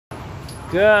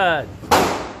Good.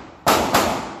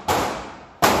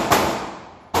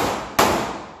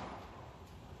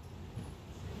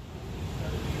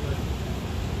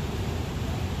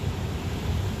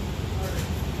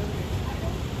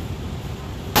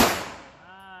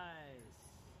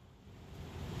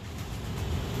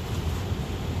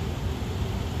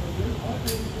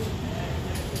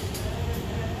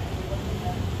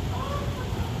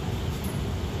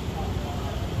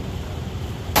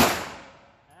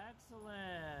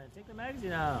 Excellent. Take the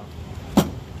magazine out.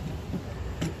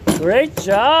 Great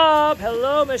job.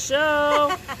 Hello,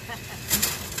 Michelle.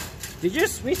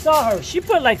 We saw her. She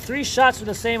put like 3 shots to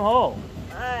the same hole.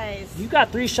 Nice. You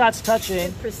got 3 shots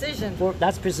touching. Precision.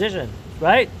 That's precision,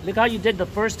 right? Look how you did the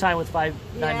first time with 5.9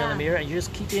 Yeah. millimeter, and you're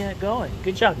just keeping it going.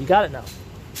 Good job. You got it now.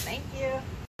 Thank you.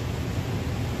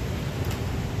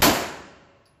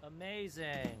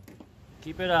 Amazing.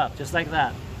 Keep it up, just like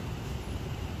that.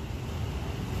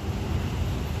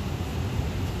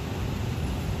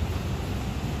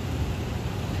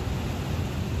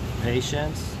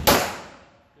 Patience. Good.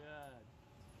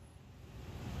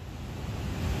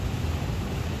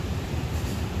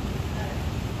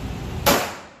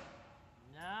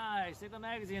 Nice. Take the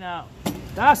magazine out.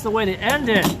 That's the way to end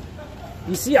it.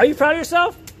 You see, are you proud of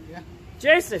yourself? Yeah.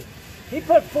 Jason, he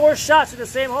put 4 shots in the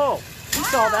same hole. You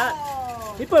saw that.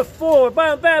 He put 4.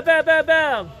 Bam, bam, bam, bam,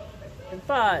 bam. And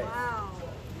 5. Wow.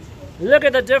 Look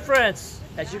at the difference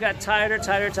as you got tighter,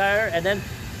 and then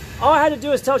all I had to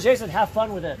do is tell Jason, have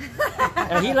fun with it.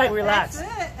 And he like relaxed.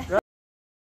 That's it. Right?